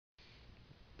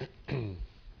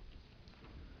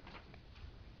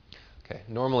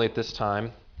Normally at this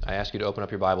time, I ask you to open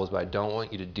up your Bibles, but I don't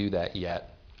want you to do that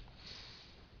yet,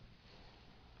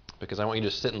 because I want you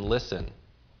to sit and listen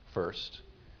first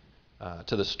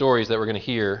to the stories that we're going to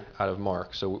hear out of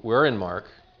Mark. So we're in Mark,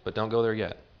 but don't go there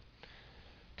yet,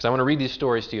 because I want to read these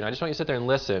stories to you, and I just want you to sit there and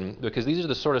listen, because these are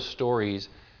the sort of stories,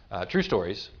 true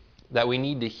stories, that we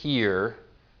need to hear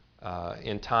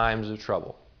in times of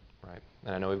trouble, right?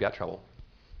 And I know we've got trouble.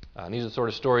 And these are the sort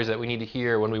of stories that we need to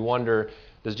hear when we wonder,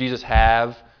 does Jesus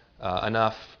have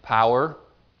enough power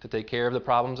to take care of the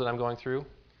problems that I'm going through?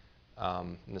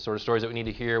 And the sort of stories that we need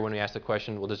to hear when we ask the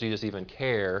question, well, does Jesus even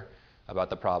care about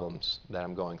the problems that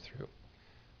I'm going through?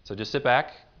 So just sit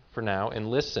back for now and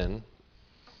listen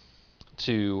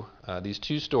to these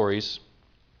two stories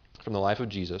from the life of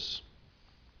Jesus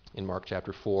in Mark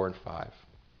chapter 4 and 5.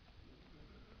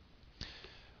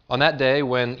 On that day,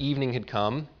 when evening had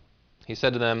come, he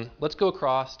said to them, "Let's go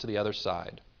across to the other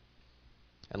side."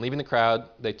 And leaving the crowd,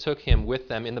 they took him with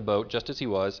them in the boat, just as he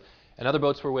was, and other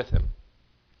boats were with him.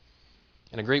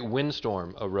 And a great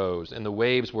windstorm arose, and the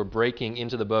waves were breaking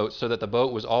into the boat, so that the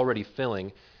boat was already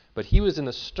filling, but he was in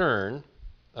the stern,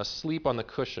 asleep on the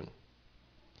cushion.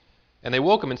 And they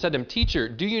woke him and said to him, "Teacher,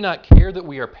 do you not care that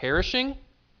we are perishing?"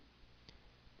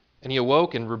 And he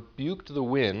awoke and rebuked the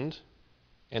wind,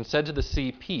 and said to the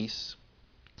sea, "Peace,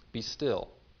 be still."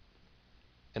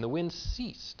 And the wind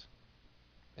ceased,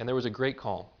 and there was a great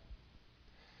calm.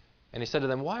 And he said to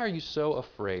them, "Why are you so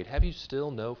afraid? Have you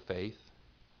still no faith?"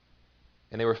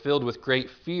 And they were filled with great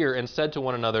fear and said to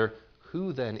one another,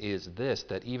 "Who then is this,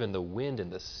 that even the wind and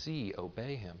the sea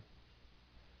obey him?"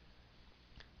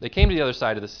 They came to the other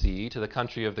side of the sea, to the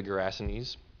country of the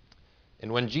Gerasenes.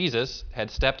 And when Jesus had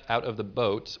stepped out of the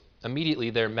boat, immediately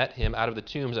there met him out of the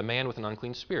tombs a man with an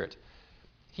unclean spirit.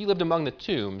 He lived among the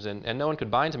tombs, and no one could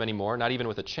bind him anymore, not even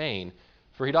with a chain.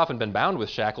 For he'd often been bound with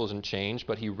shackles and chains,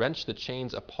 but he wrenched the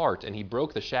chains apart, and he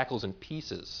broke the shackles in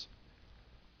pieces.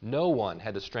 No one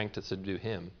had the strength to subdue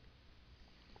him.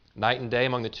 Night and day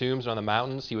among the tombs and on the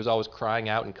mountains, he was always crying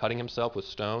out and cutting himself with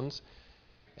stones.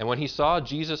 And when he saw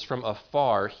Jesus from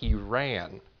afar, he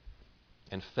ran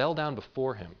and fell down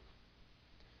before him.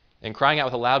 And crying out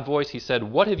with a loud voice, he said,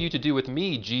 "What have you to do with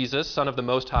me, Jesus, Son of the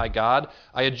Most High God?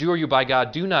 I adjure you by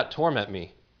God, do not torment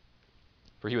me."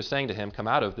 For he was saying to him, "Come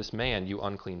out of this man, you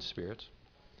unclean spirit."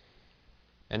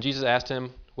 And Jesus asked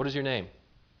him, "What is your name?"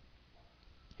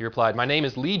 He replied, "My name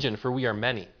is Legion, for we are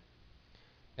many."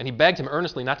 And he begged him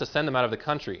earnestly not to send them out of the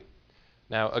country.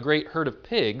 Now a great herd of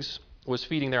pigs was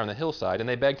feeding there on the hillside, and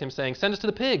they begged him, saying, "Send us to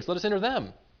the pigs, let us enter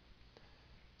them."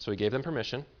 So he gave them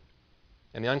permission.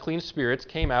 And the unclean spirits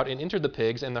came out and entered the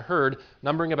pigs, and the herd,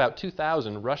 numbering about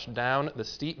 2,000, rushed down the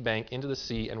steep bank into the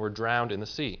sea and were drowned in the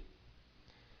sea.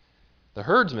 The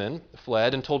herdsmen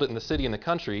fled and told it in the city and the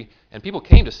country, and people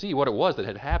came to see what it was that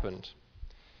had happened.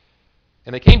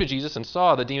 And they came to Jesus and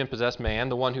saw the demon-possessed man,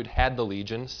 the one who'd had the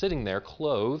legion, sitting there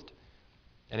clothed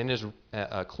and in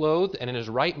his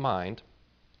right mind,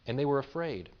 and they were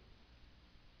afraid.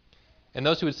 And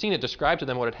those who had seen it described to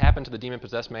them what had happened to the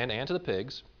demon-possessed man and to the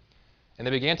pigs. And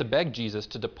they began to beg Jesus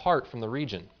to depart from the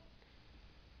region.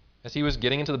 As he was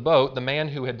getting into the boat, the man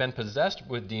who had been possessed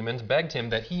with demons begged him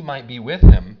that he might be with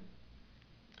him.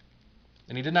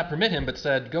 And he did not permit him, but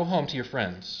said, "Go home to your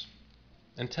friends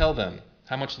and tell them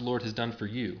how much the Lord has done for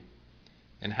you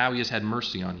and how he has had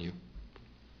mercy on you."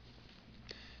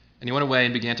 And he went away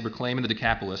and began to proclaim in the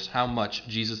Decapolis how much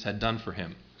Jesus had done for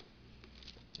him.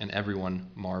 And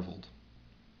everyone marveled.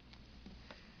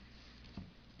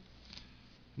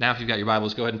 Now, if you've got your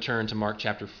Bibles, go ahead and turn to Mark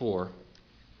chapter 4,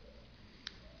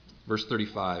 verse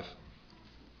 35.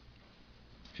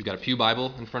 If you've got a pew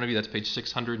Bible in front of you, that's page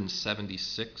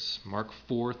 676, Mark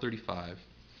 4:35.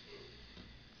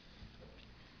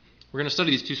 We're going to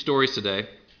study these two stories today.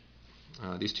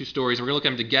 These two stories, we're going to look at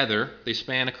them together. They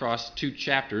span across two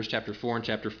chapters, chapter 4 and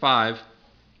chapter 5,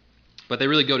 but they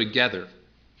really go together.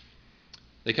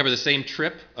 They cover the same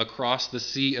trip across the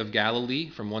Sea of Galilee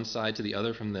from one side to the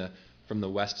other, from the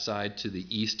west side to the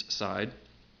east side.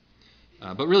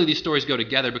 But really these stories go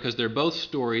together because they're both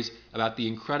stories about the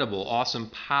incredible, awesome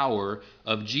power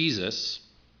of Jesus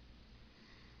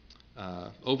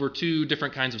over two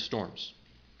different kinds of storms.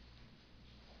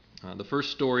 The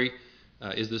first story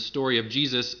is the story of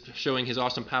Jesus showing his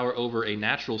awesome power over a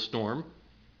natural storm,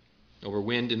 over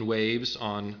wind and waves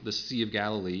on the Sea of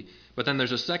Galilee. But then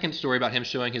there's a second story about him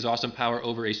showing his awesome power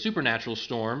over a supernatural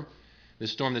storm,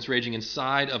 this storm that's raging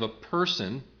inside of a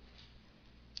person,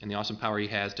 and the awesome power he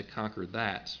has to conquer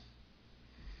that.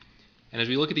 And as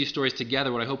we look at these stories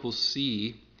together, what I hope we'll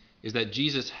see is that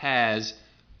Jesus has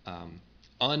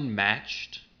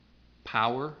unmatched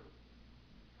power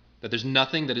that there's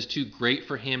nothing that is too great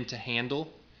for him to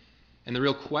handle. And the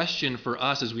real question for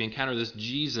us as we encounter this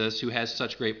Jesus who has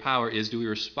such great power is, do we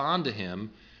respond to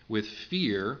him with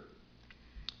fear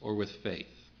or with faith?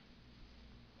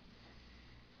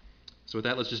 So with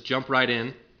that, let's just jump right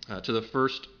in to the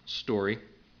first story. Is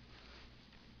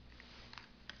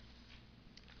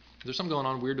there something going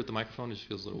on weird with the microphone? It just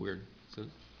feels a little weird. So,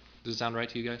 does it sound right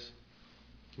to you guys?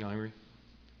 Can you all hear me?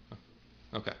 Oh,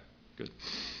 okay, good.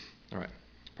 All right,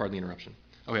 pardon the interruption.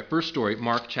 Okay, first story,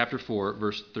 Mark chapter 4,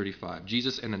 verse 35.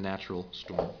 Jesus and the natural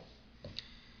storm.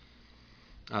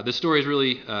 This story is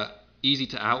really easy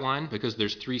to outline because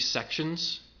there's 3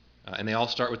 sections, and they all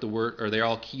start with the word, or they're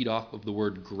all keyed off of the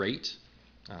word great.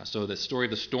 So the story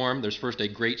of the storm, there's first a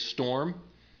great storm,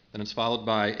 then it's followed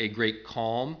by a great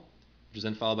calm, which is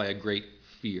then followed by a great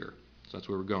fear. So that's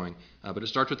where we're going. But it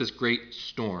starts with this great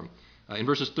storm. In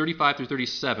verses 35 through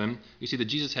 37, you see that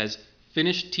Jesus has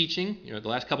finished teaching. The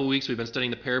last couple of weeks we've been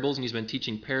studying the parables, and he's been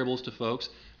teaching parables to folks.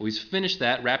 Well, he's finished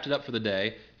that, wrapped it up for the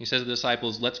day. He says to the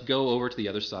disciples, let's go over to the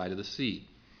other side of the sea.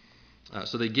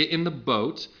 So they get in the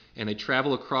boat, and they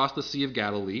travel across the Sea of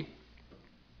Galilee,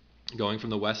 going from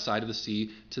the west side of the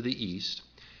sea to the east.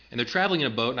 And they're traveling in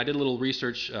a boat, and I did a little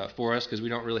research for us because we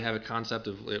don't really have a concept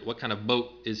of what kind of boat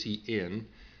is he in.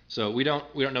 So we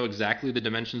don't know exactly the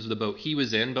dimensions of the boat he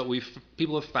was in, but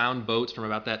people have found boats from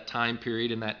about that time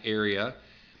period in that area.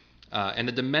 And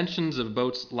the dimensions of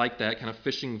boats like that, kind of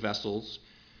fishing vessels,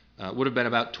 would have been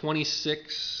about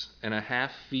 26.5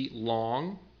 feet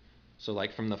long. So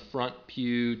like from the front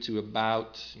pew to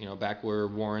about, back where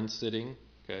Warren's sitting.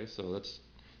 Okay, so that's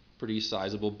pretty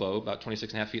sizable boat, about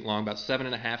 26.5 feet long, about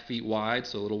 7.5 feet wide,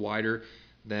 so a little wider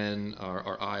than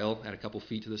our aisle at a couple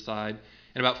feet to the side,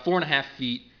 and about 4.5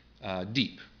 feet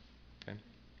deep. Okay?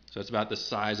 So that's about the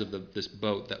size of this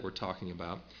boat that we're talking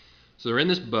about. So they're in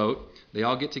this boat, they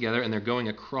all get together, and they're going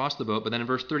across the boat, but then in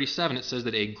verse 37 it says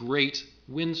that a great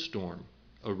windstorm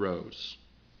arose.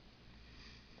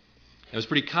 It was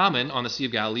pretty common on the Sea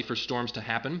of Galilee for storms to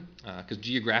happen, because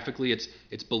geographically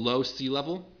it's below sea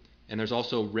level, and there's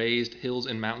also raised hills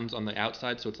and mountains on the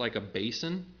outside, so it's like a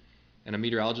basin. And a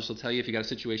meteorologist will tell you if you got a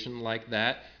situation like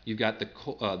that, you've got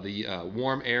the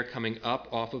warm air coming up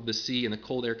off of the sea and the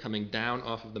cold air coming down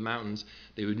off of the mountains.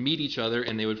 They would meet each other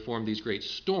and they would form these great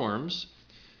storms.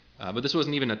 But this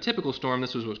wasn't even a typical storm.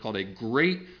 This was what's called a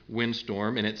great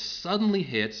windstorm, and it suddenly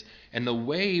hits, and the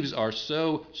waves are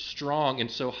so strong and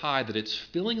so high that it's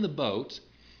filling the boat,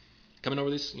 coming over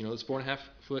this 4.5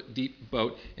 foot deep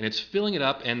boat, and it's filling it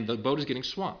up, and the boat is getting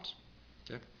swamped.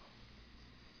 Okay?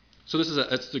 So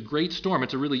it's a great storm.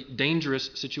 It's a really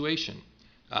dangerous situation.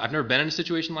 I've never been in a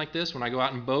situation like this. When I go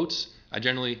out in boats, I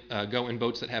generally go in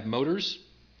boats that have motors.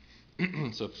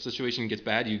 So if the situation gets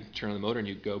bad, you turn on the motor and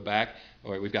you go back.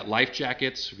 Or we've got life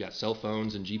jackets, we've got cell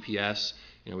phones and GPS.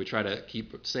 We try to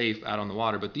keep it safe out on the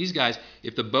water. But these guys,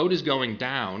 if the boat is going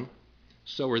down,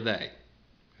 so are they.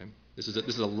 Okay? This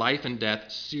is a life and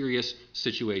death serious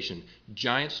situation.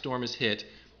 Giant storm is hit.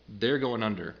 They're going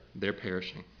under. They're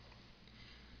perishing.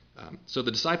 So the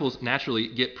disciples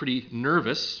naturally get pretty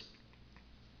nervous.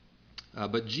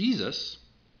 But Jesus,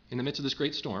 in the midst of this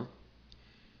great storm,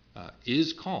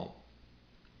 is calm.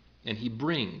 And he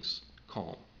brings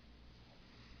calm.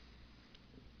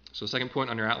 So second point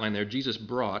on your outline there, Jesus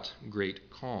brought great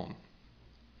calm.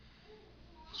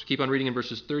 So keep on reading in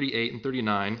verses 38 and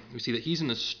 39. We see that he's in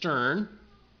the stern.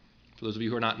 For those of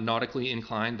you who are not nautically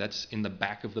inclined, that's in the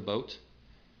back of the boat.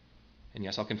 And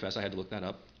yes, I'll confess, I had to look that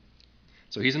up.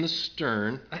 So he's in the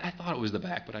stern. I thought it was the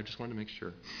back, but I just wanted to make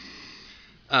sure.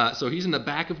 So he's in the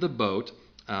back of the boat,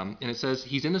 and it says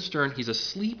he's in the stern. He's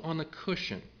asleep on the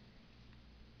cushion.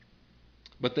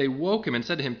 But they woke him and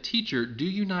said to him, "Teacher, do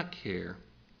you not care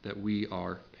that we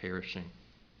are perishing?"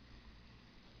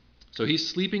 So he's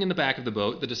sleeping in the back of the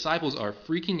boat. The disciples are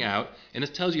freaking out, and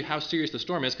this tells you how serious the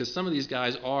storm is, because some of these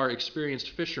guys are experienced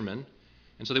fishermen,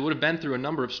 and so they would have been through a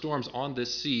number of storms on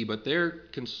this sea, but they're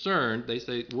concerned. They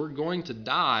say, "We're going to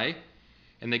die,"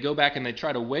 and they go back and they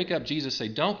try to wake up Jesus, say,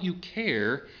 "Don't you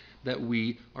care that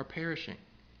we are perishing?"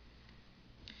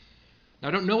 Now,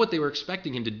 I don't know what they were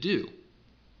expecting him to do.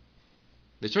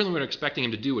 They certainly weren't expecting him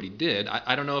to do what he did.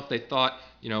 I don't know if they thought,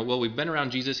 well, we've been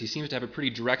around Jesus. He seems to have a pretty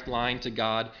direct line to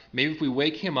God. Maybe if we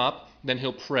wake him up, then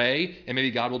he'll pray, and maybe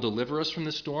God will deliver us from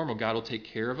this storm, or God will take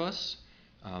care of us.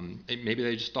 Maybe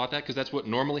they just thought that because that's what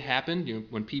normally happened.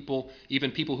 When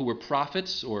even people who were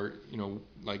prophets or,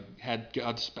 had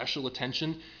God's special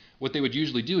attention, what they would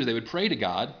usually do is they would pray to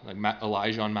God, like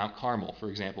Elijah on Mount Carmel,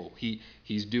 for example.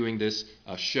 He's doing this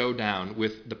showdown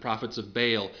with the prophets of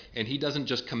Baal, and he doesn't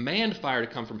just command fire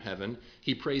to come from heaven.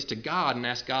 He prays to God and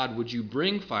asks God, would you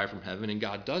bring fire from heaven? And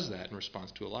God does that in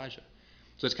response to Elijah.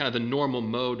 So it's kind of the normal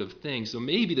mode of things. So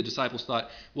maybe the disciples thought,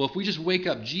 well, if we just wake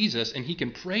up Jesus and he can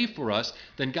pray for us,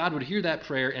 then God would hear that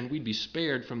prayer and we'd be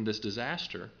spared from this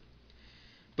disaster.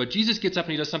 But Jesus gets up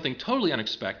and he does something totally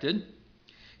unexpected.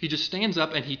 He just stands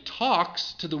up and he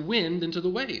talks to the wind and to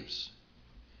the waves.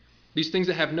 These things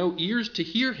that have no ears to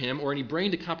hear him or any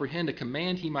brain to comprehend a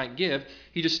command he might give,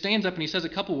 he just stands up and he says a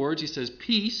couple words. He says,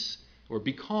 peace, or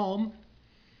be calm,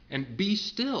 and be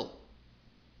still.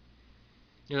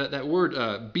 You know, that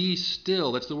word, be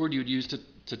still, that's the word you would use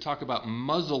to talk about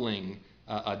muzzling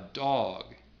a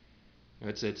dog.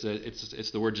 It's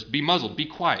the word just be muzzled, be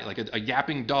quiet, like a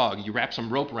yapping dog. You wrap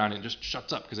some rope around it and it just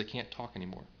shuts up because it can't talk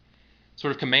anymore.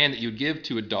 Sort of command that you would give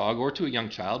to a dog or to a young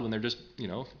child when they're just,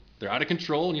 they're out of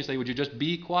control, and you say, would you just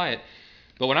be quiet?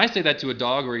 But when I say that to a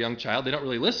dog or a young child, they don't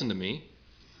really listen to me,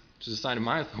 which is a sign of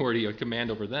my authority or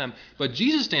command over them. But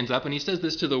Jesus stands up and he says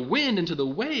this to the wind and to the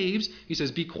waves. He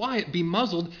says, be quiet, be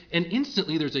muzzled, and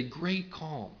instantly there's a great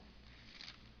calm.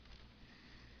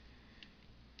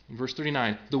 In verse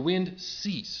 39, the wind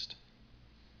ceased.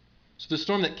 So the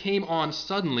storm that came on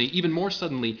suddenly, even more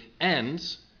suddenly,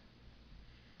 ends.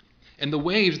 And the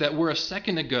waves that were a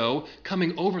second ago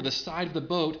coming over the side of the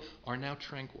boat are now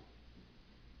tranquil.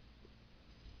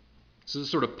 This is the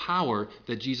sort of power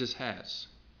that Jesus has.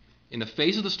 In the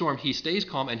face of the storm, he stays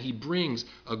calm and he brings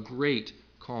a great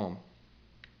calm.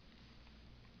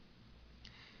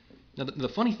 Now, the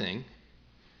funny thing,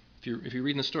 if you're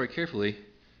reading the story carefully,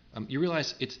 you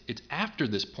realize it's after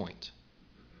this point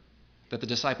that the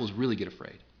disciples really get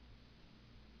afraid.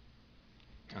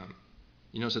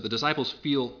 You notice that the disciples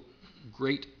feel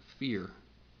great fear.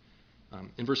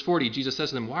 In verse 40, Jesus says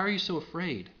to them, why are you so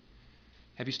afraid?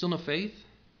 Have you still no faith?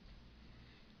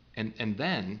 And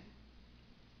then,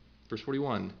 verse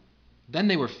 41, then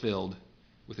they were filled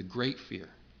with a great fear.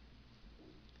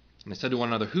 And they said to one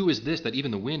another, who is this that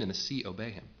even the wind and the sea obey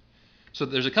him? So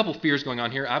there's a couple fears going on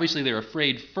here. Obviously, they're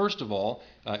afraid, first of all,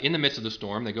 in the midst of the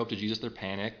storm. They go up to Jesus, they're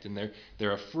panicked, and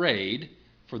they're afraid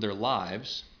for their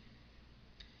lives.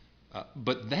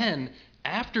 But then,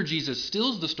 after Jesus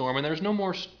stills the storm, and there's no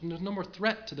more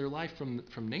threat to their life from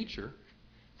nature,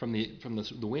 from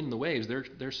the wind and the waves,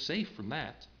 they're safe from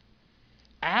that.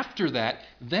 After that,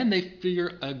 then they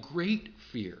fear a great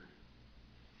fear.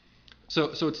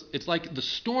 So it's like the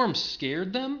storm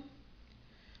scared them,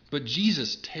 but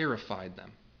Jesus terrified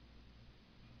them.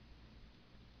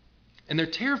 And they're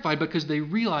terrified because they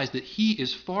realize that he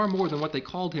is far more than what they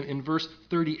called him in verse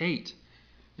 38.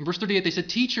 In verse 38, they said,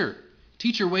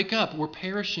 Teacher, wake up, we're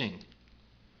perishing.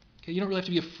 Okay, you don't really have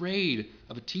to be afraid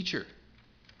of a teacher.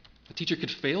 A teacher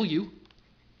could fail you.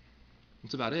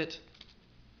 That's about it.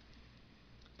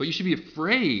 But you should be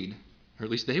afraid, or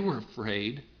at least they were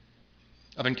afraid,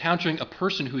 of encountering a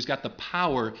person who's got the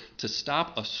power to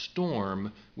stop a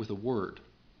storm with a word.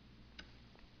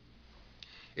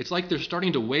 It's like they're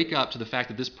starting to wake up to the fact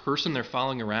that this person they're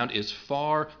following around is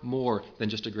far more than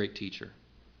just a great teacher.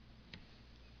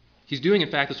 He's doing, in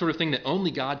fact, the sort of thing that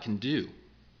only God can do.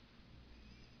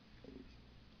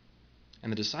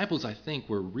 And the disciples, I think,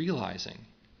 were realizing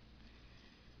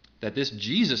that this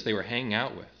Jesus they were hanging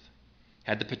out with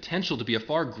had the potential to be a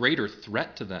far greater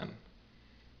threat to them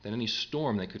than any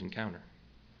storm they could encounter.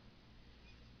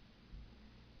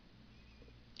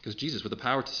 Because Jesus, with the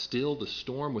power to still the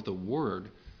storm with a word,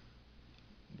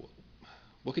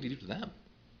 what could he do to them?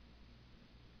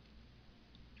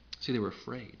 See, they were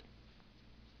afraid.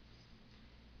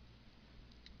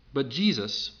 But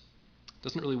Jesus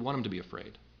doesn't really want them to be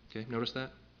afraid. Okay, notice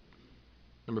that?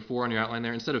 Number 4 on your outline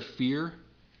there. Instead of fear,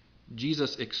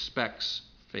 Jesus expects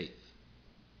faith.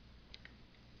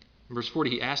 In verse 40,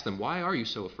 he asked them, why are you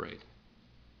so afraid?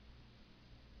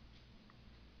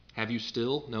 Have you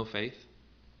still no faith?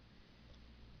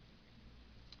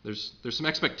 There's some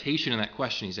expectation in that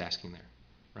question he's asking there,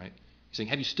 right? He's saying,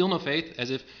 have you still no faith?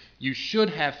 As if you should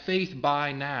have faith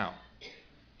by now.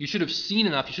 You should have seen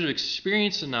enough, you should have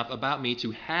experienced enough about me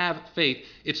to have faith.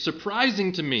 It's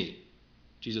surprising to me,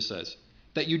 Jesus says,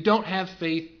 that you don't have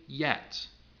faith yet.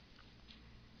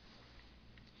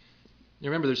 Now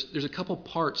remember, there's a couple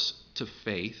parts to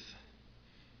faith.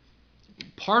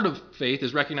 Part of faith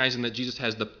is recognizing that Jesus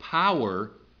has the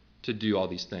power to do all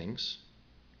these things.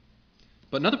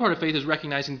 But another part of faith is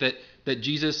recognizing that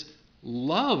Jesus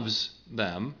loves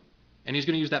them, and he's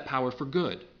going to use that power for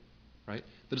good. Right?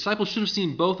 The disciples should have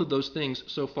seen both of those things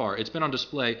so far. It's been on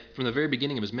display from the very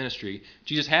beginning of his ministry.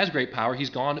 Jesus has great power. He's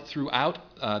gone throughout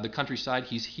the countryside.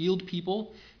 He's healed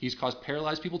people. He's caused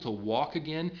paralyzed people to walk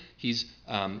again. He's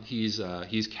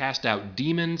cast out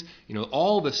demons.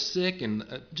 All the sick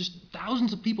and just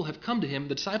thousands of people have come to him.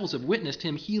 The disciples have witnessed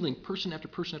him healing person after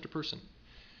person after person.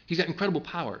 He's got incredible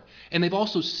power. And they've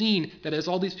also seen that as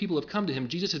all these people have come to him,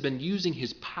 Jesus has been using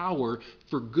his power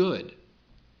for good,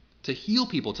 to heal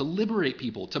people, to liberate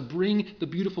people, to bring the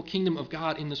beautiful kingdom of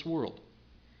God in this world.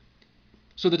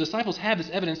 So the disciples have this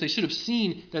evidence. They should have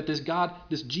seen that this God,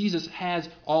 this Jesus, has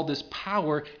all this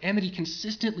power and that he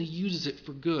consistently uses it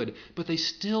for good. But they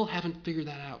still haven't figured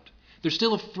that out. They're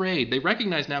still afraid. They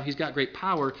recognize now he's got great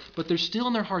power, but they're still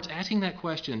in their hearts asking that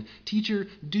question, Teacher,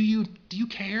 do you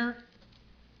care?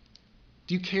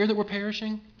 Do you care that we're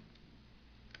perishing?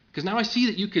 Because now I see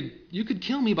that you could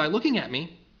kill me by looking at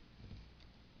me,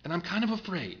 and I'm kind of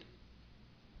afraid.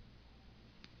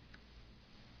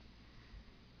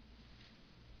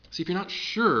 See, if you're not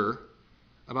sure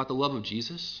about the love of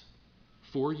Jesus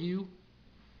for you,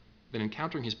 then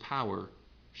encountering his power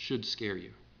should scare you.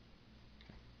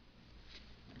 Okay.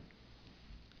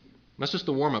 That's just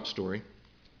the warm-up story.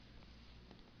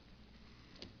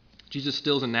 Jesus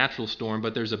stills a natural storm,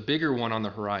 but there's a bigger one on the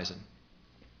horizon.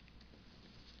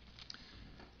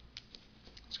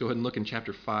 Let's go ahead and look in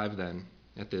chapter 5 then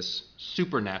at this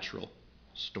supernatural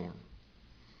storm.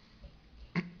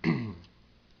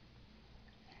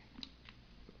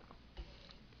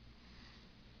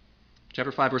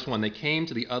 Chapter 5, verse 1, they came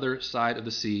to the other side of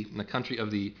the sea in the country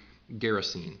of the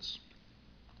Gerasenes.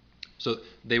 So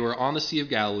they were on the Sea of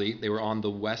Galilee. They were on the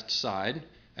west side,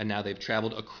 and now they've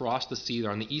traveled across the sea.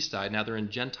 They're on the east side. Now they're in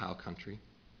Gentile country.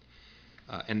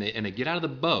 And they get out of the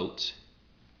boat,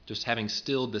 just having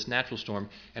stilled this natural storm,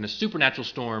 and a supernatural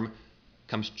storm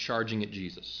comes charging at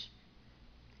Jesus.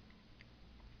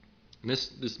 And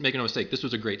this make no mistake, this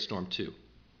was a great storm too.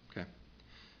 Okay,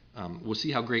 we'll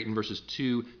see how great in verses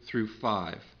 2 through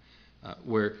 5,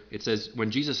 where it says,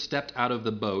 when Jesus stepped out of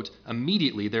the boat,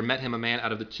 immediately there met him a man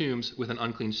out of the tombs with an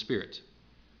unclean spirit.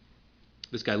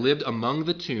 This guy lived among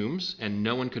the tombs, and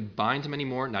no one could bind him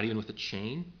anymore, not even with a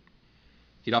chain.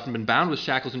 He'd often been bound with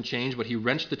shackles and chains, but he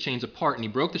wrenched the chains apart, and he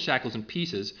broke the shackles in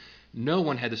pieces. No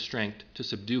one had the strength to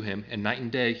subdue him, and night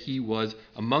and day he was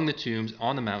among the tombs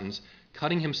on the mountains,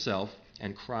 cutting himself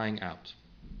and crying out.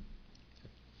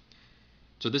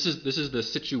 So this is the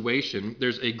situation.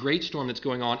 There's a great storm that's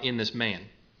going on in this man.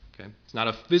 Okay? It's not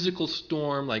a physical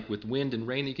storm like with wind and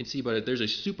rain that you can see, but there's a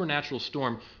supernatural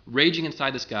storm raging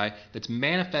inside this guy that's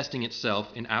manifesting itself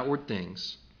in outward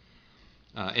things.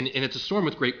 And it's a storm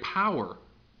with great power.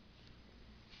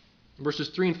 In verses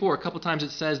 3 and 4, a couple times it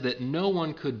says that no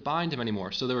one could bind him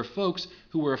anymore. So there were folks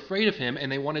who were afraid of him,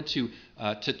 and they wanted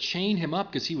to chain him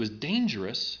up because he was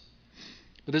dangerous.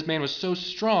 But this man was so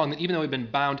strong that even though he'd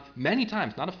been bound many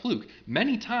times, not a fluke,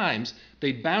 many times,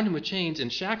 they bound him with chains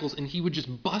and shackles, and he would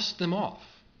just bust them off.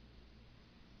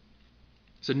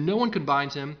 So no one could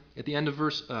bind him. At the end of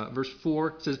verse 4,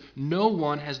 it says, no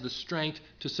one has the strength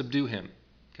to subdue him.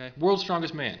 Okay? World's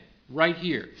strongest man, right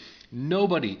here.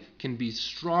 Nobody can be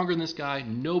stronger than this guy.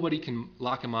 Nobody can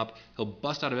lock him up. He'll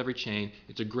bust out of every chain.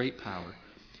 It's a great power.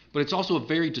 But it's also a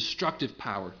very destructive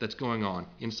power that's going on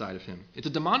inside of him. It's a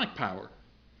demonic power.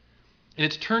 And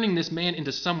it's turning this man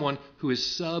into someone who is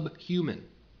subhuman.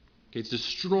 Okay, it's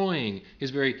destroying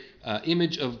his very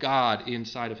image of God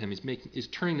inside of him. It's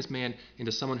turning this man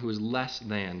into someone who is less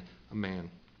than a man.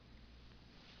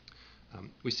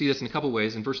 We see this in a couple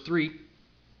ways. In verse 3, it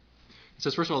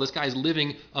says, first of all, this guy is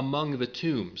living among the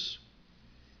tombs.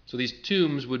 So these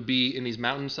tombs would be in these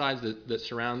mountainsides that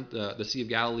surround the Sea of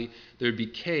Galilee. There would be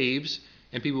caves,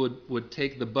 and people would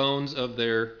take the bones of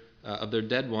their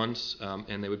dead ones,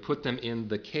 and they would put them in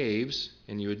the caves,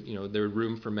 and there would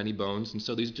room for many bones. And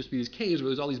so these would just be these caves where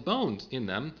there's all these bones in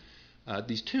them,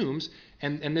 these tombs,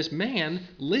 and this man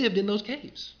lived in those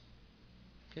caves,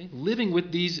 okay, living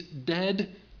with these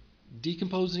dead,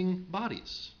 decomposing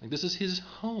bodies. Like, this is his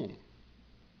home.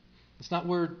 It's not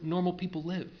where normal people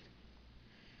live.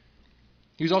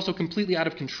 He was also completely out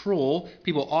of control.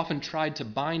 People often tried to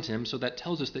bind him, so that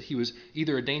tells us that he was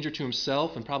either a danger to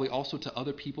himself and probably also to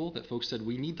other people, that folks said,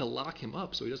 we need to lock him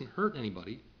up so he doesn't hurt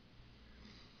anybody.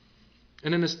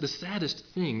 And then the saddest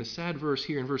thing, the sad verse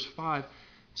here in verse 5,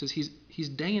 says he's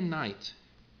day and night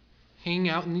hanging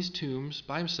out in these tombs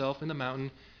by himself in the mountain,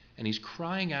 and he's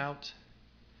crying out,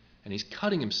 and he's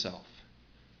cutting himself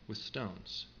with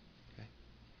stones. Okay?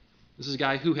 This is a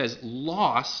guy who has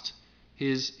lost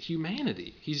his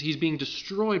humanity. He's being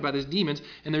destroyed by these demons,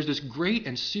 and there's this great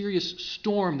and serious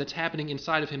storm that's happening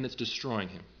inside of him that's destroying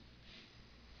him.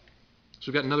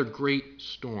 So we've got another great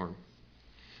storm.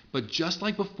 But just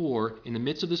like before, in the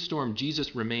midst of the storm,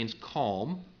 Jesus remains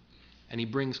calm, and he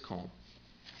brings calm.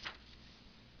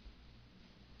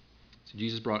 So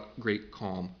Jesus brought great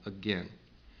calm again.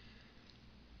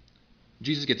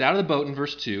 Jesus gets out of the boat in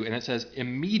verse 2, and it says,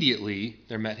 immediately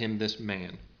there met him this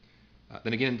man.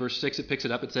 Then again in verse 6 it picks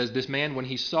it up. It says, this man, when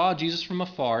he saw Jesus from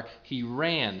afar, he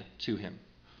ran to him.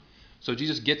 So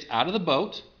Jesus gets out of the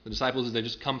boat. The disciples, as they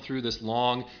just come through this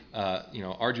long,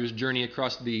 arduous journey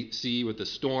across the sea with the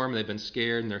storm, they've been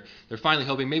scared, and they're finally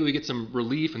hoping maybe we get some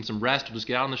relief and some rest. We'll just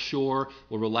get out on the shore,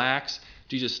 we'll relax.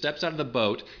 Jesus steps out of the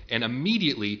boat, and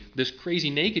immediately this crazy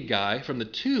naked guy from the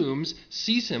tombs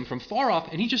sees him from far off,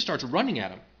 and he just starts running at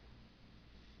him.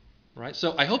 Right?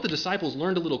 So I hope the disciples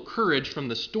learned a little courage from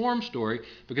the storm story,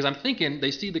 because I'm thinking they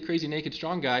see the crazy naked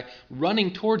strong guy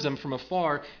running towards them from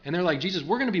afar, and they're like, Jesus,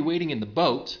 we're going to be waiting in the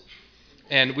boat,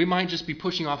 and we might just be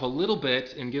pushing off a little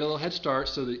bit and get a little head start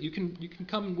so that you can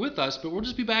come with us, but we'll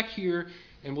just be back here,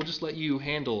 and we'll just let you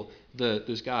handle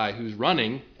this guy who's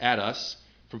running at us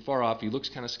from far off. He looks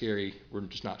kind of scary. We're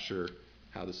just not sure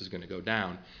how this is going to go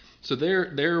down. So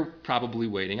they're probably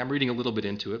waiting. I'm reading a little bit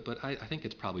into it, but I think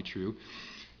it's probably true.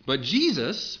 But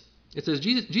Jesus, it says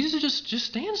Jesus just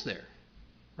stands there,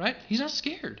 right? He's not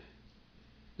scared.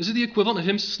 This is the equivalent of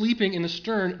him sleeping in the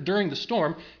stern during the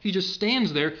storm. He just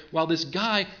stands there while this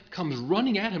guy comes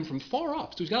running at him from far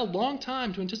off. So he's got a long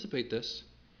time to anticipate this.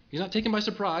 He's not taken by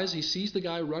surprise. He sees the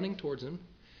guy running towards him,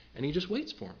 and he just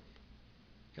waits for him.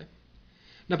 Okay?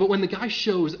 Now, but when the guy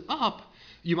shows up,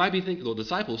 you might be thinking, the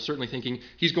disciples certainly thinking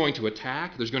he's going to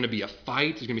attack. There's going to be a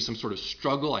fight. There's going to be some sort of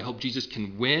struggle. I hope Jesus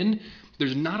can win.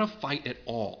 There's not a fight at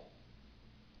all.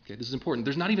 Okay, this is important.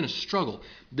 There's not even a struggle.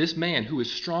 This man who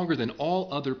is stronger than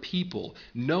all other people,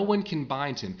 no one can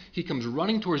bind him. He comes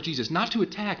running towards Jesus, not to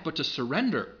attack, but to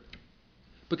surrender,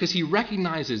 because he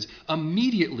recognizes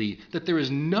immediately that there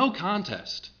is no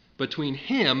contest between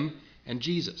him and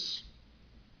Jesus.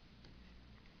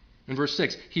 In verse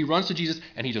 6, he runs to Jesus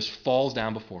and he just falls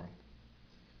down before him.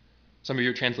 Some of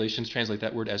your translations translate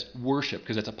that word as worship,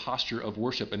 because that's a posture of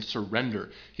worship and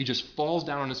surrender. He just falls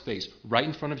down on his face right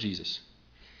in front of Jesus.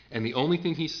 And the only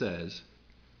thing he says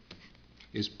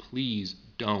is, please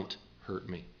don't hurt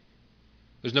me.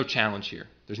 There's no challenge here.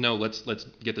 There's no, let's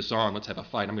get this on, let's have a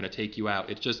fight, I'm going to take you out.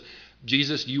 It's just,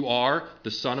 Jesus, you are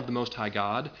the Son of the Most High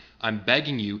God. I'm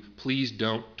begging you, please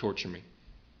don't torture me.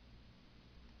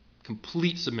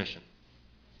 Complete submission.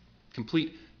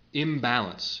 Complete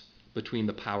imbalance between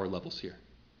the power levels here.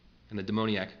 And the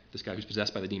demoniac, this guy who's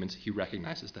possessed by the demons, he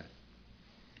recognizes that.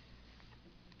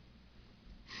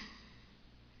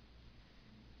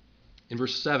 In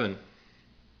verse 7,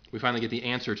 we finally get the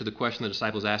answer to the question the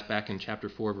disciples asked back in chapter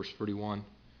 4, verse 31.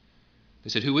 They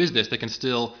said, who is this that can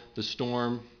still the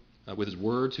storm with his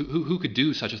words? Who could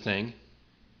do such a thing?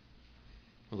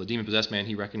 Well, the demon-possessed man,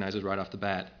 he recognizes right off the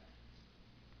bat.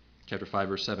 Chapter 5,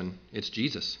 verse 7, it's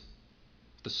Jesus,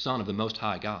 the Son of the Most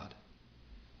High God.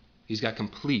 He's got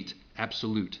complete,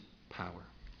 absolute power.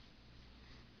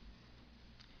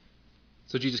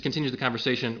 So Jesus continues the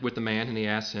conversation with the man, and he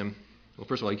asks him, well,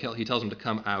 first of all, he tells him to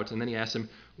come out, and then he asks him,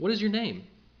 what is your name?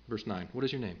 Verse 9, what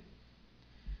is your name?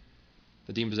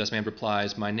 The demon-possessed man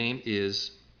replies, my name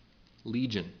is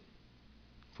Legion,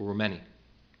 for we're many.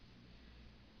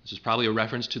 This is probably a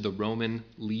reference to the Roman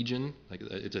legion. Like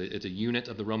it's a unit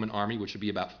of the Roman army, which would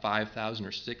be about 5,000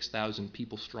 or 6,000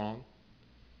 people strong.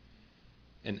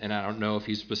 And I don't know if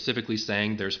he's specifically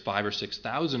saying there's 5,000 or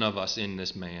 6,000 of us in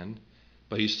this man,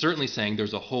 but he's certainly saying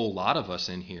there's a whole lot of us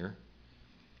in here.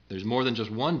 There's more than just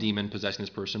one demon possessing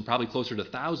this person, probably closer to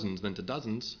thousands than to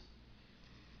dozens.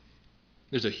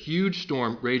 There's a huge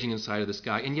storm raging inside of this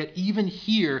guy, and yet even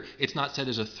here, it's not said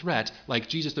as a threat, like,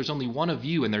 Jesus, there's only one of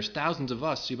you, and there's thousands of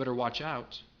us, so you better watch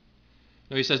out.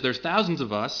 No, he says there's thousands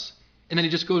of us, and then he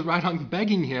just goes right on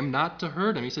begging him not to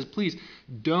hurt him. He says, please,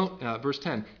 don't, verse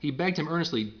 10, he begged him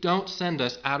earnestly, don't send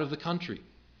us out of the country.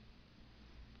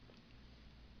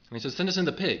 And he says, send us in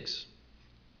the pigs.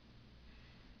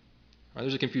 All right,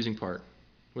 there's a confusing part.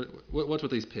 What's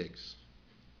with these pigs?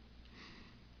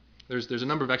 There's a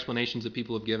number of explanations that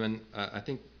people have given. I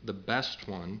think the best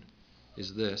one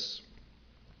is this.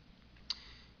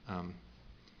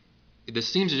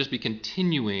 This seems to just be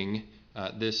continuing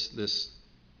this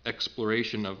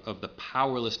exploration of the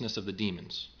powerlessness of the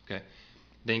demons. Okay,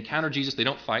 they encounter Jesus, they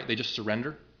don't fight, they just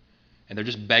surrender, and they're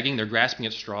just begging, they're grasping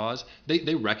at straws.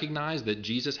 They recognize that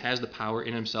Jesus has the power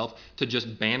in himself to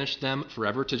just banish them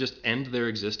forever, to just end their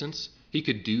existence. He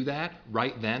could do that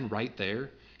right then, right there.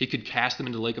 He could cast them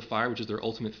into the lake of fire, which is their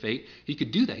ultimate fate. He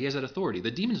could do that. He has that authority. The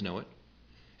demons know it.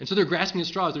 And so they're grasping at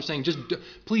straws. They're saying,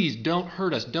 please don't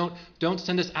hurt us. Don't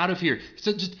send us out of here.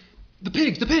 So just the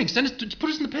pigs, just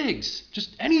put us in the pigs.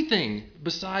 Just anything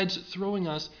besides throwing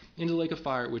us into the lake of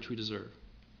fire, which we deserve.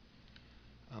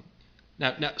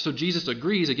 Now, so Jesus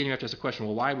agrees. Again, you have to ask the question,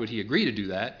 well, why would he agree to do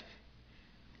that?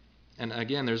 And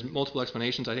again, there's multiple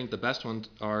explanations. I think the best ones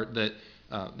are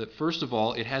that first of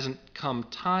all, it hasn't come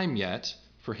time yet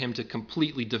for him to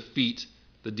completely defeat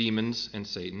the demons and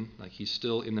Satan. Like, he's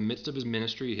still in the midst of his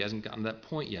ministry. He hasn't gotten to that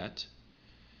point yet.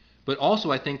 But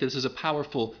also, I think this is a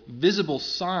powerful, visible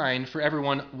sign for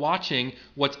everyone watching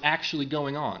what's actually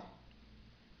going on.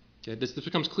 Okay, this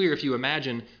becomes clear if you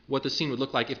imagine what the scene would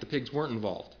look like if the pigs weren't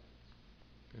involved.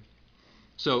 Okay.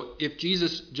 So if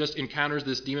Jesus just encounters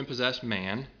this demon-possessed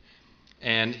man,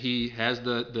 and he has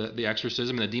the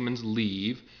exorcism, and the demons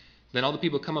leave, then all the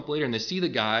people come up later and they see the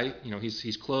guy,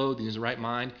 he's clothed, he's in his right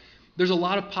mind. There's a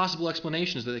lot of possible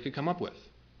explanations that they could come up with.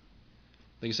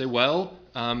 They can say, well,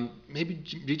 maybe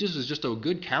Jesus is just a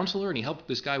good counselor and he helped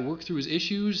this guy work through his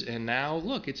issues, and now,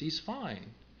 look, he's fine.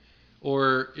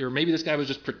 Or maybe this guy was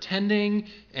just pretending,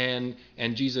 and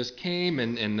Jesus came,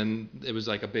 and then it was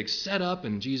like a big setup,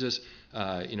 and Jesus,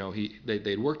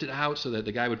 they'd worked it out so that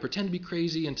the guy would pretend to be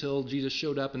crazy until Jesus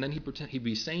showed up, and then he'd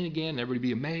be sane again, and everybody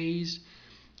would be amazed.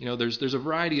 There's a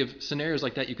variety of scenarios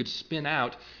like that you could spin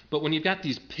out. But when you've got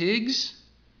these pigs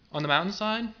on the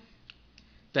mountainside,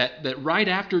 that right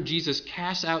after Jesus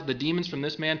casts out the demons from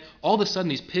this man, all of a sudden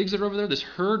these pigs that are over there, this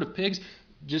herd of pigs,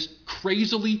 just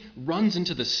crazily runs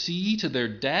into the sea to their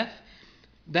death,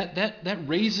 that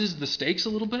raises the stakes a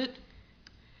little bit.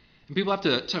 And people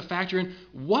have to factor in,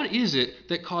 what is it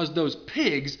that caused those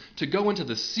pigs to go into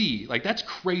the sea? Like, that's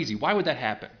crazy. Why would that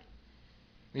happen?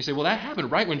 And you say, well, that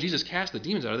happened right when Jesus cast the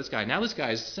demons out of this guy. Now this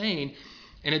guy is sane,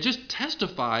 and it just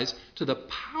testifies to the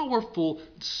powerful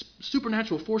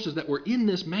supernatural forces that were in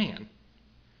this man.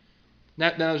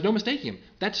 Now, there's no mistaking him.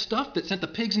 That stuff that sent the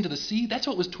pigs into the sea, that's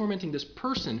what was tormenting this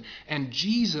person, and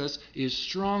Jesus is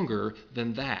stronger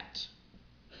than that.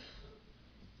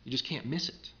 You just can't miss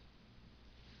it.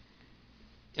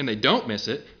 And they don't miss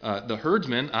it. The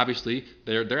herdsmen, obviously,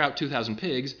 they're out 2,000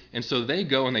 pigs, and so they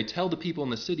go and they tell the people in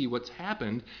the city what's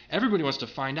happened. Everybody wants to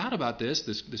find out about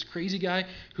this crazy guy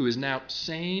who is now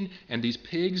sane, and these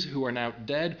pigs who are now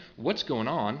dead. What's going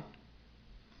on?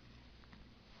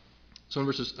 So in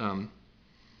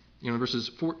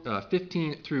verses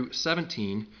 15 through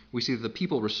 17, we see that the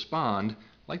people respond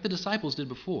like the disciples did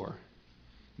before,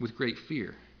 with great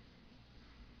fear.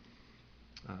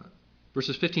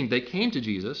 Verses 15, they came to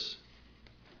Jesus,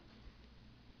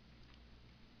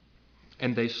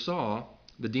 and they saw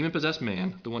the demon-possessed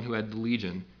man, the one who had the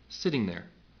legion, sitting there,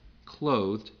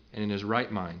 clothed and in his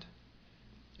right mind,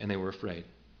 and they were afraid.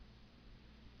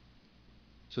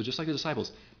 So just like the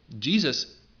disciples,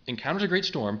 Jesus encounters a great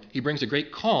storm. He brings a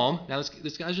great calm. Now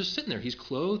this guy's just sitting there. He's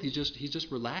clothed. He's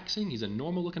just relaxing. He's a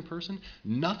normal-looking person.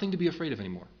 Nothing to be afraid of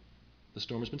anymore. The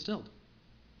storm has been stilled.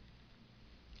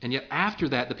 And yet after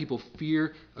that, the people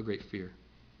fear a great fear.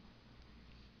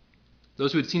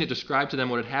 Those who had seen it described to them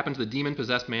what had happened to the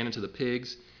demon-possessed man and to the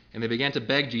pigs, and they began to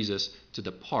beg Jesus to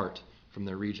depart from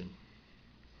their region.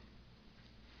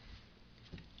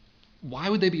 Why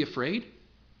would they be afraid?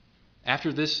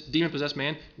 After this demon-possessed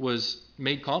man was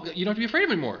made calm, you don't have to be afraid of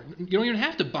him anymore. You don't even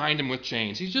have to bind him with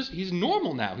chains. He's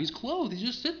normal now. He's clothed. He's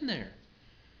just sitting there.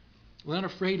 They're not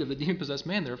afraid of the demon-possessed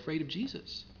man. They're afraid of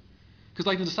Jesus. Because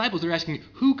like the disciples, they're asking,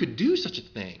 who could do such a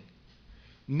thing?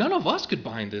 None of us could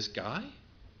bind this guy.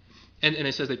 And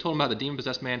it says they told him about the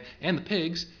demon-possessed man and the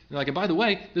pigs. And like, and by the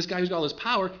way, this guy who's got all this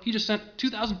power, he just sent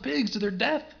 2,000 pigs to their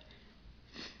death.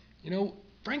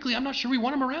 Frankly, I'm not sure we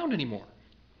want him around anymore.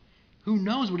 Who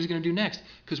knows what he's going to do next?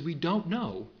 Because we don't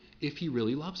know if he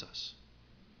really loves us.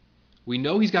 We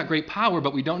know he's got great power,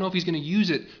 but we don't know if he's going to use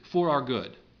it for our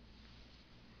good.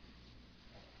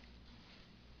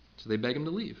 So they beg him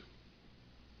to leave.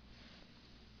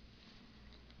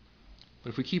 But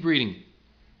if we keep reading,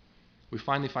 we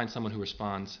finally find someone who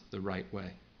responds the right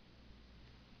way.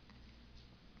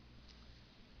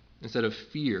 Instead of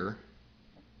fear,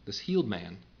 this healed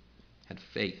man had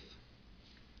faith.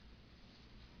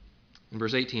 In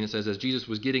verse 18 it says, as Jesus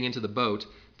was getting into the boat,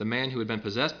 the man who had been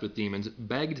possessed with demons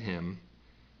begged him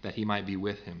that he might be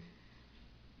with him.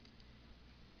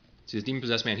 See, this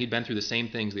demon-possessed man, he'd been through the same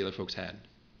things the other folks had.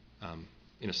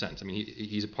 In a sense. I mean,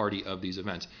 he's a party of these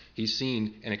events. He's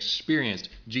seen and experienced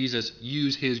Jesus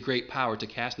use his great power to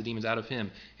cast the demons out of him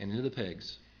and into the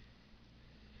pigs.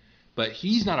 But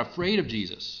he's not afraid of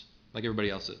Jesus like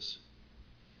everybody else is.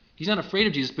 He's not afraid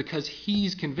of Jesus because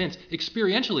he's convinced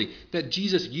experientially that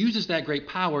Jesus uses that great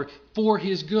power for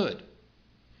his good.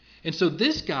 And so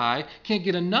this guy can't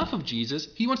get enough of Jesus.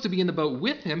 He wants to be in the boat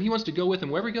with him. He wants to go with him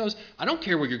wherever he goes. I don't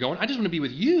care where you're going. I just want to be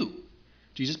with you,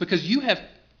 Jesus, because you have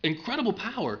incredible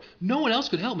power. No one else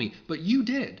could help me, but you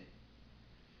did.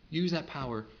 Use that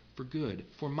power for good,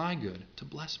 for my good, to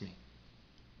bless me.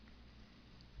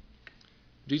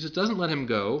 Jesus doesn't let him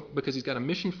go because he's got a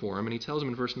mission for him, and he tells him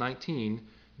in verse 19,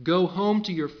 go home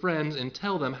to your friends and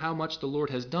tell them how much the Lord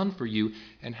has done for you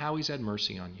and how he's had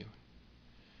mercy on you.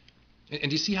 And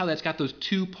do you see how that's got those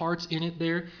two parts in it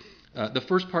there? The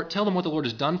first part, tell them what the Lord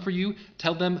has done for you.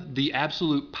 Tell them the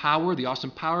absolute power, the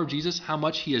awesome power of Jesus, how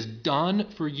much he has done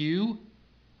for you.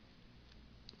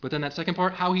 But then that second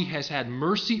part, how he has had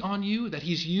mercy on you, that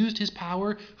he's used his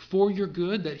power for your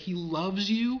good, that he loves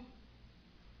you.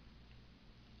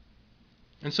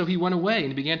 And so he went away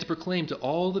and began to proclaim to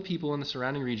all the people in the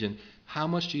surrounding region how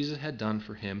much Jesus had done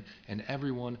for him, and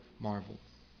everyone marveled.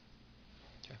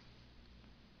 Okay.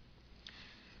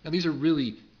 Now these are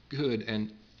really good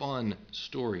and fun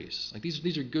stories. Like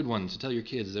these are good ones to tell your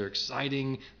kids. They're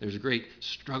exciting. There's a great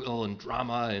struggle and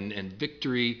drama and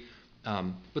victory.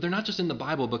 But they're not just in the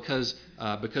Bible because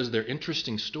they're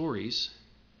interesting stories.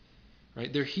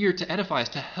 Right? They're here to edify us,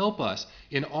 to help us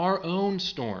in our own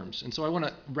storms. And so I want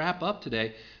to wrap up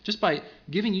today just by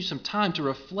giving you some time to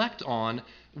reflect on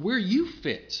where you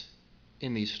fit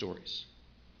in these stories.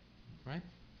 Right?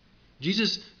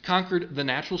 Jesus conquered the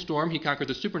natural storm. He conquered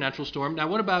the supernatural storm. Now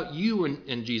what about you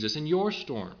and Jesus in your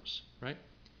storms? Right?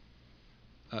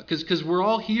 Because we're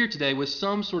all here today with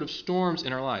some sort of storms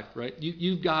in our life. Right?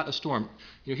 You've got a storm.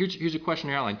 Here's a question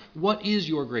in your outline. What is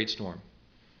your great storm?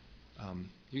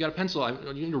 You got a pencil,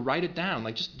 you need to write it down.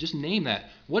 Like just name that.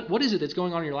 What is it that's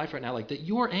going on in your life right now, like that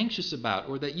you're anxious about,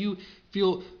 or that you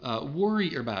feel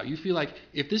worry about? You feel like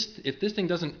if this thing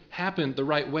doesn't happen the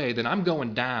right way, then I'm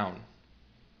going down,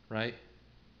 right?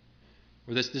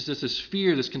 Or this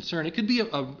fear, this concern. It could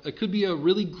be a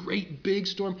really great big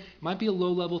storm. It might be a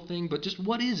low level thing, but just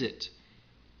what is it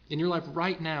in your life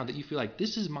right now that you feel like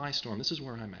this is my storm? This is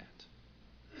where I'm at.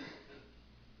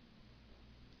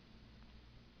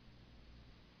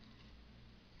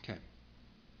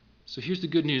 So here's the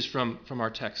good news from our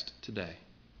text today,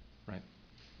 right?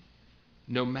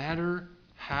 No matter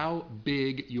how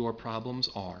big your problems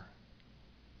are,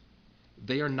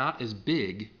 they are not as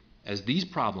big as these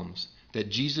problems that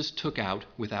Jesus took out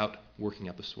without working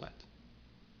up a sweat.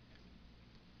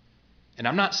 And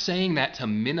I'm not saying that to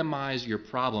minimize your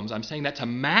problems. I'm saying that to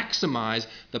maximize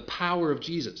the power of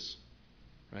Jesus,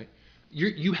 right?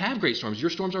 You have great storms. Your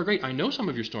storms are great. I know some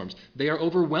of your storms. They are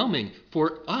overwhelming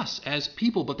for us as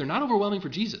people, but they're not overwhelming for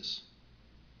Jesus.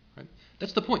 Right?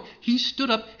 That's the point. He stood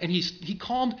up and he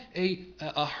calmed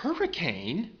a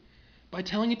hurricane by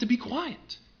telling it to be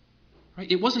quiet.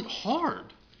 Right? It wasn't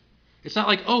hard. It's not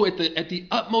like, at the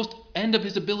utmost end of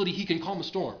his ability, he can calm a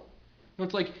storm. No,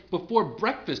 it's like before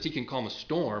breakfast, he can calm a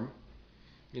storm.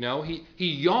 He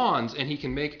yawns and he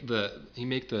can make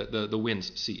the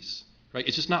winds cease. Right?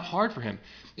 It's just not hard for him.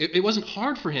 It wasn't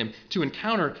hard for him to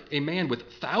encounter a man with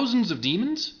thousands of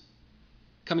demons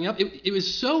coming up. It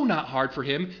was so not hard for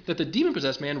him that the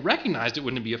demon-possessed man recognized it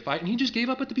wouldn't be a fight, and he just gave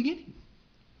up at the beginning.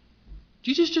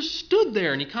 Jesus just stood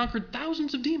there, and he conquered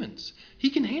thousands of demons. He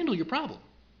can handle your problem.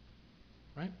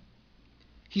 Right?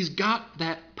 He's got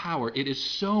that power. It is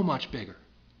so much bigger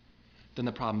than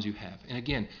the problems you have. And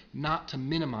again, not to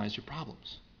minimize your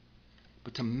problems,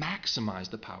 but to maximize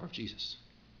the power of Jesus.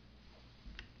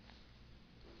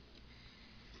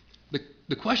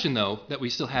 The question, though, that we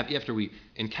still have after we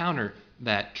encounter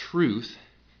that truth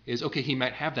is, okay, he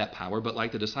might have that power, but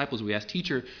like the disciples, we ask,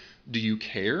 teacher, do you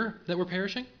care that we're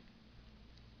perishing?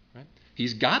 Right?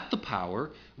 He's got the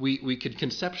power. We could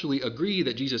conceptually agree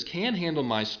that Jesus can handle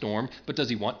my storm, but does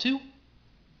he want to?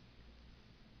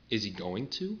 Is he going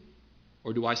to?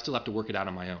 Or do I still have to work it out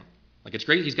on my own? Like, it's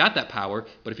great he's got that power,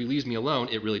 but if he leaves me alone,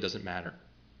 it really doesn't matter.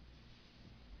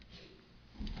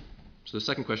 So the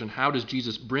second question, how does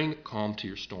Jesus bring calm to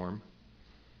your storm?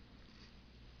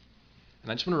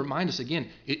 And I just want to remind us again,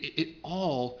 it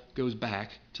all goes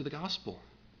back to the gospel.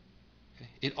 Okay?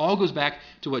 It all goes back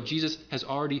to what Jesus has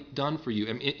already done for you.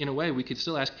 And in a way, we could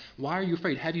still ask, why are you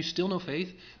afraid? Have you still no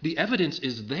faith? The evidence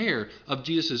is there of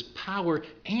Jesus' power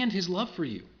and his love for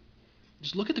you.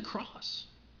 Just look at the cross.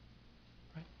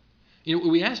 Right?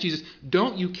 We ask Jesus,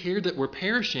 don't you care that we're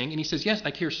perishing? And he says, yes,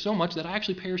 I care so much that I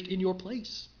actually perished in your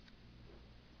place.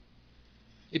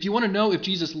 If you want to know if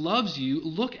Jesus loves you,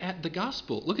 look at the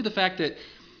gospel. Look at the fact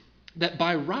that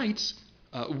by rights,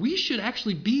 we should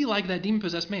actually be like that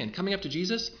demon-possessed man, coming up to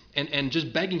Jesus and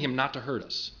just begging him not to hurt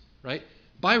us, right?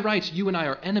 By rights, you and I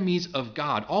are enemies of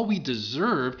God. All we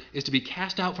deserve is to be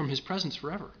cast out from his presence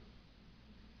forever.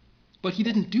 But he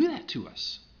didn't do that to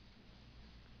us.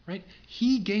 Right?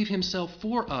 He gave himself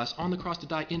for us on the cross to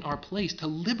die in our place to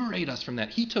liberate us from that.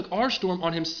 He took our storm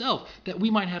on himself that we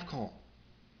might have calm.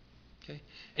 Okay?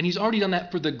 And he's already done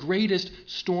that for the greatest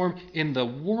storm in the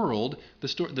world,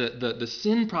 the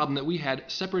sin problem that we had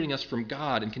separating us from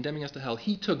God and condemning us to hell.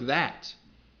 He took that.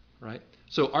 Right?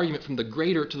 So argument from the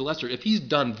greater to the lesser. If he's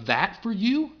done that for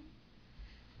you,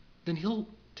 then he'll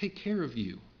take care of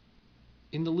you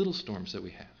in the little storms that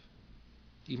we have,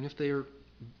 even if they are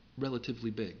relatively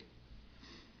big.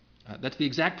 That's the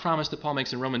exact promise that Paul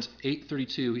makes in Romans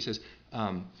 8:32. He says,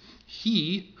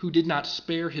 he who did not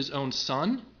spare his own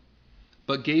son,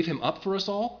 but gave him up for us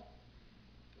all,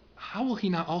 how will he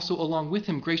not also along with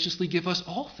him graciously give us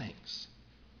all things?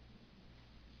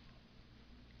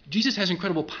 Jesus has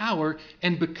incredible power,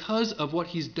 and because of what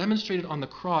he's demonstrated on the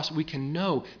cross, we can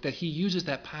know that he uses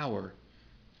that power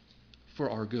for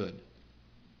our good.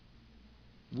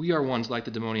 We are ones like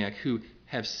the demoniac who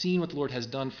have seen what the Lord has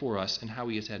done for us and how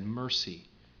he has had mercy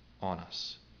on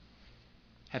us.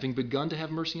 Having begun to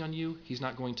have mercy on you, he's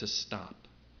not going to stop.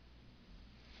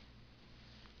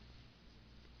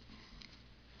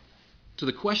 So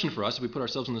the question for us, if we put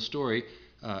ourselves in the story,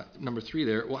 number 3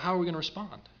 there, well, how are we going to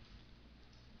respond?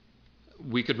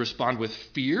 We could respond with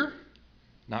fear,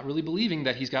 not really believing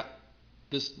that he's got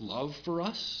this love for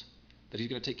us, that he's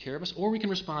going to take care of us, or we can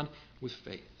respond with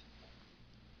faith.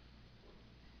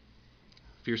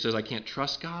 Fear says, I can't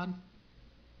trust God.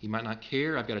 He might not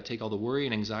care. I've got to take all the worry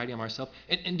and anxiety on myself.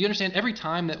 And do you understand, every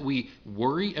time that we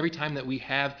worry, every time that we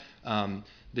have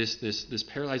this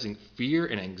paralyzing fear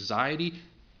and anxiety,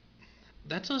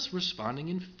 that's us responding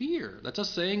in fear. That's us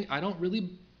saying, I don't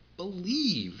really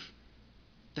believe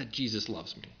that Jesus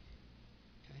loves me.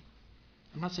 Okay?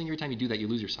 I'm not saying every time you do that you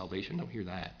lose your salvation. Don't hear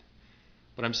that.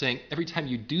 But I'm saying every time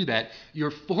you do that,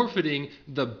 you're forfeiting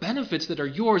the benefits that are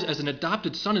yours as an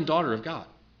adopted son and daughter of God.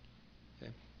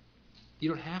 Okay? You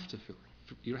don't have to fear.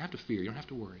 You don't have to fear. You don't have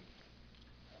to worry.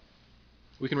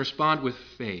 We can respond with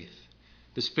faith.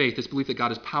 This faith, this belief that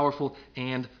God is powerful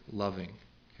and loving.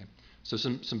 Okay? So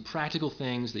some practical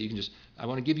things that you can just, I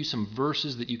want to give you some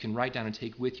verses that you can write down and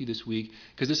take with you this week,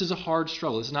 because this is a hard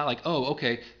struggle. This is not like, oh,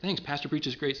 okay, thanks, Pastor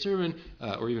preaches a great sermon,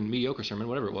 or even mediocre sermon,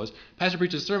 whatever it was. Pastor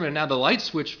preaches a sermon, and now the light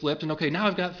switch flipped, and okay, now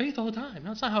I've got faith all the time. No,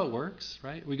 that's not how it works,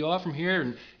 right? We go out from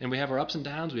here, and we have our ups and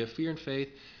downs, we have fear and faith,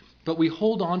 but we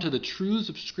hold on to the truths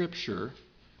of Scripture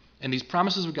and these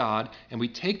promises of God, and we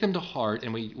take them to heart,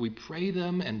 and we pray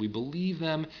them, and we believe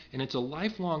them, and it's a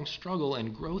lifelong struggle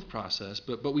and growth process,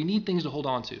 but we need things to hold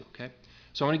on to, okay?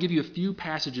 So I want to give you a few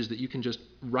passages that you can just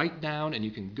write down and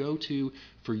you can go to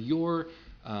for your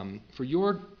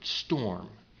storm.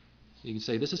 You can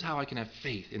say, this is how I can have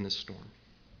faith in this storm.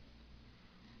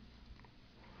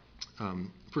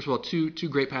 First of all, two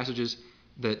great passages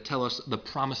that tell us the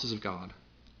promises of God.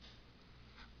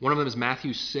 One of them is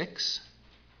Matthew 6,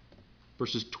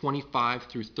 verses 25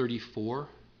 through 34.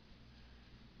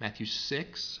 Matthew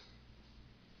 6,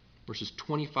 verses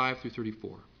 25 through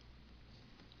 34.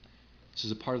 This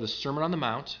is a part of the Sermon on the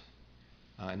Mount,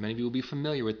 and many of you will be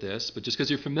familiar with this, but just because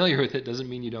you're familiar with it doesn't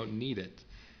mean you don't need it.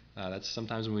 That's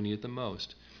sometimes when we need it the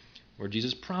most, where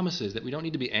Jesus promises that we don't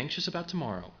need to be anxious about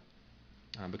tomorrow,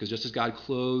 because just as God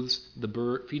feeds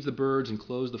the birds and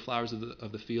clothes the flowers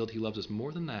of the field, he loves us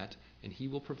more than that, and he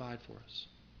will provide for us.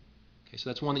 Okay, so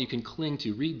that's one that you can cling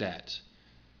to. Read that.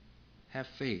 Have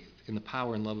faith in the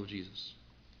power and love of Jesus.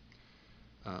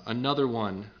 Another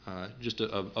one, just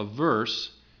a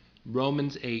verse,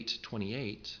 Romans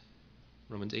 8:28.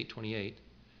 Romans 8:28.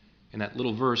 And that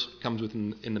little verse comes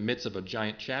in the midst of a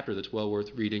giant chapter that's well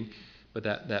worth reading. But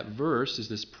that verse is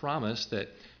this promise that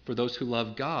for those who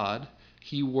love God,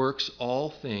 he works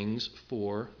all things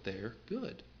for their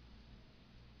good.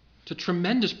 It's a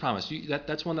tremendous promise.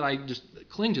 That's one that I just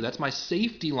cling to. That's my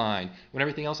safety line. When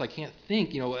everything else I can't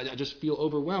think, I just feel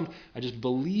overwhelmed. I just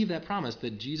believe that promise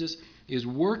that Jesus is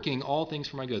working all things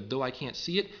for my good. Though I can't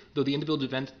see it, though the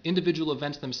individual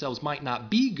events themselves might not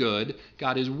be good,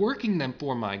 God is working them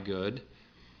for my good,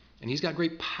 and he's got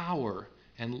great power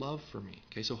and love for me.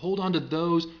 Okay, so hold on to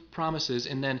those promises,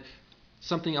 and then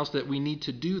something else that we need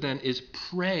to do then is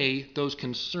pray those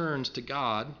concerns to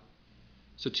God.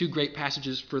 So two great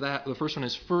passages for that. The first one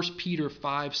is 1 Peter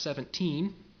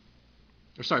 5:7.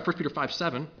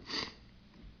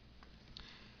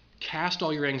 Cast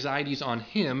all your anxieties on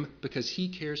him because he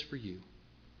cares for you.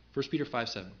 1 Peter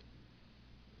 5:7. And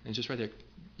it's just right there.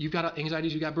 You've got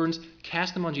anxieties, you've got burdens.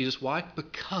 Cast them on Jesus. Why?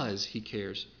 Because he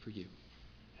cares for you.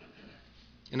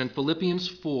 And then Philippians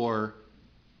 4,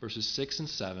 verses 6 and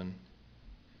 7.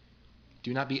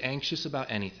 Do not be anxious about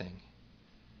anything,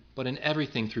 But in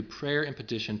everything, through prayer and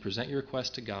petition, present your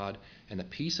requests to God, and the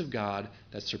peace of God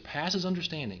that surpasses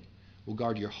understanding will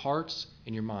guard your hearts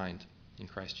and your mind in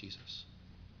Christ Jesus.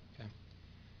 Okay?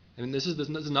 I mean, this is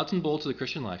nuts and bolts of the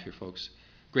Christian life here, folks.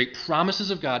 Great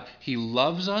promises of God. He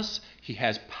loves us. He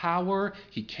has power.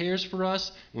 He cares for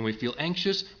us. When we feel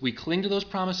anxious, we cling to those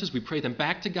promises. We pray them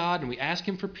back to God, and we ask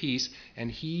Him for peace, and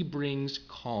He brings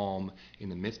calm in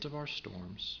the midst of our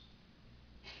storms.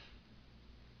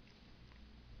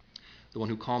 The one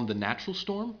who calmed the natural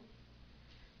storm,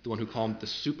 the one who calmed the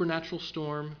supernatural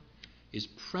storm, is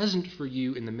present for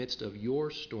you in the midst of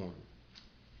your storm.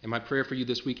 And my prayer for you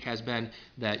this week has been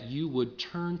that you would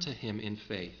turn to Him in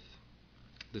faith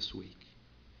this week.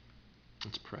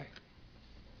 Let's pray.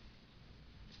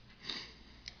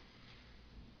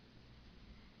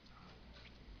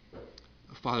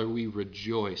 Father, we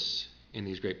rejoice in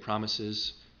these great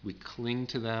promises. We cling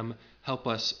to them. Help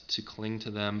us to cling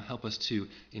to them. Help us to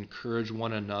encourage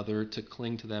one another to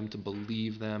cling to them, to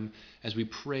believe them. As we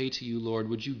pray to you, Lord,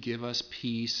 would you give us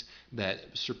peace that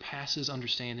surpasses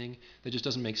understanding, that just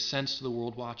doesn't make sense to the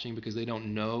world watching because they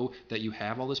don't know that you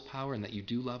have all this power and that you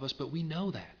do love us, but we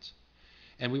know that.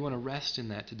 And we want to rest in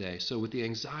that today. So with the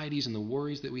anxieties and the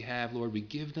worries that we have, Lord, we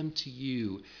give them to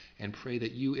you and pray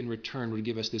that you in return would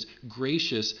give us this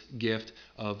gracious gift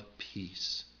of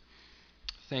peace.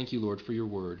 Thank you, Lord, for your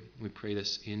word. We pray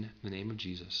this in the name of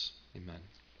Jesus. Amen.